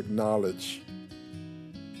us who would acknowledge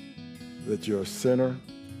that you're a sinner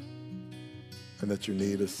and that you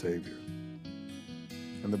need a Savior.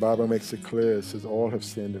 And the Bible makes it clear. It says, all have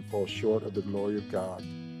sinned and fall short of the glory of God.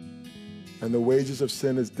 And the wages of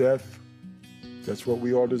sin is death. That's what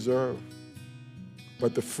we all deserve.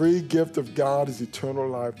 But the free gift of God is eternal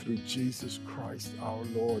life through Jesus Christ our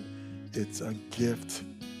Lord. It's a gift.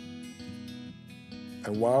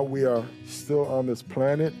 And while we are still on this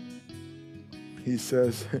planet, he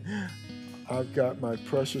says, I've got my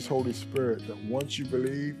precious Holy Spirit that once you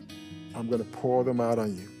believe, I'm going to pour them out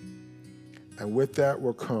on you. And with that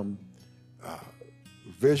will come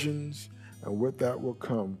visions, and with that will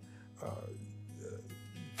come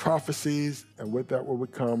prophecies, and with that will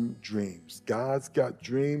become dreams. God's got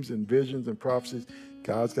dreams and visions and prophecies.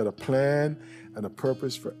 God's got a plan and a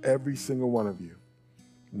purpose for every single one of you.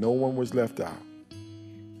 No one was left out.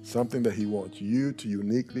 Something that he wants you to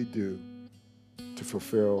uniquely do to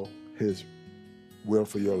fulfill his will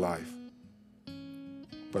for your life.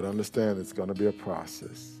 But understand it's going to be a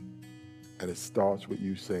process. And it starts with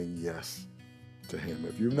you saying yes to him.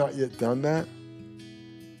 If you've not yet done that,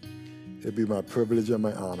 it'd be my privilege and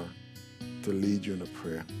my honor to lead you in a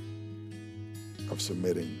prayer of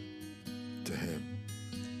submitting to him.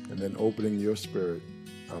 And then opening your spirit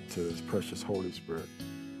up to his precious Holy Spirit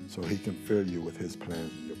so he can fill you with his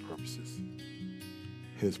plans and your purposes.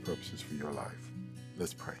 His purposes for your life.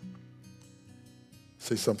 Let's pray.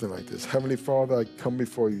 Say something like this. Heavenly Father, I come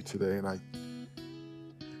before you today and I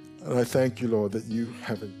thank you, Lord, that you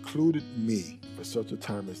have included me for such a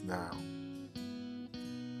time as now.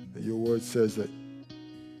 That your word says that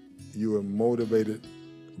you are motivated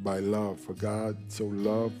by love, for God so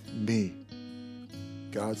loved me.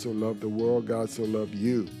 God so loved the world, God so loved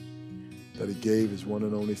you, that he gave his one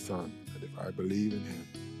and only Son, that if I believe in him,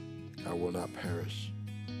 I will not perish,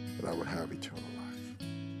 but I will have eternal life.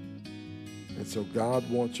 And so God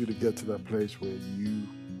wants you to get to that place where you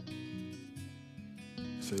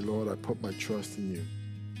say, Lord, I put my trust in you.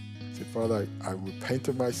 Say, Father, I repent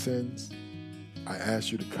of my sins. I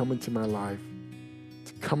ask you to come into my life,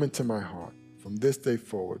 to come into my heart. From this day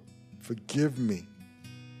forward, forgive me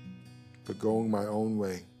for going my own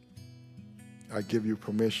way. I give you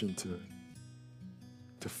permission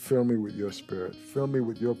to fill me with your spirit. Fill me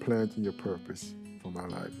with your plans and your purpose for my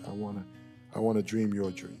life. I want to dream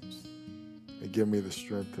your dreams. And give me the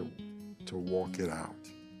strength to walk it out,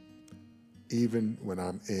 even when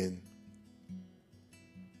I'm in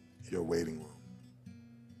your waiting room.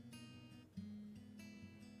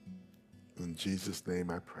 In Jesus'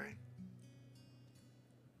 name I pray.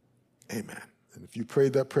 Amen. And if you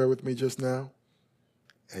prayed that prayer with me just now,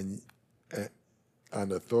 and on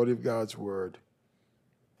the authority of God's word,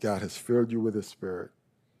 God has filled you with his spirit.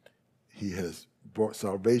 He has brought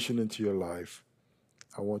salvation into your life.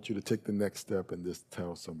 I want you to take the next step and just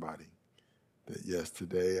tell somebody that, yes,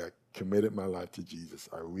 today I committed my life to Jesus.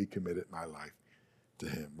 I recommitted my life to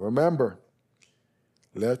him. Remember,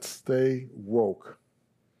 let's stay woke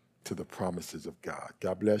to the promises of God.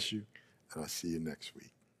 God bless you, and I'll see you next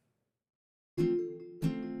week.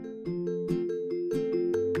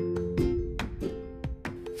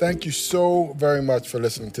 Thank you so very much for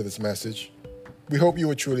listening to this message. We hope you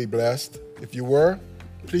were truly blessed. If you were,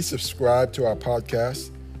 please subscribe to our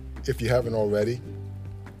podcast if you haven't already,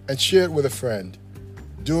 and share it with a friend.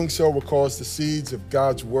 Doing so will cause the seeds of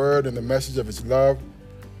God's word and the message of his love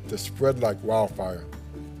to spread like wildfire.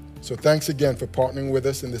 So thanks again for partnering with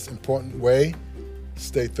us in this important way.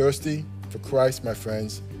 Stay thirsty for Christ, my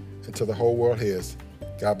friends, until the whole world hears.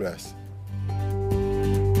 God bless.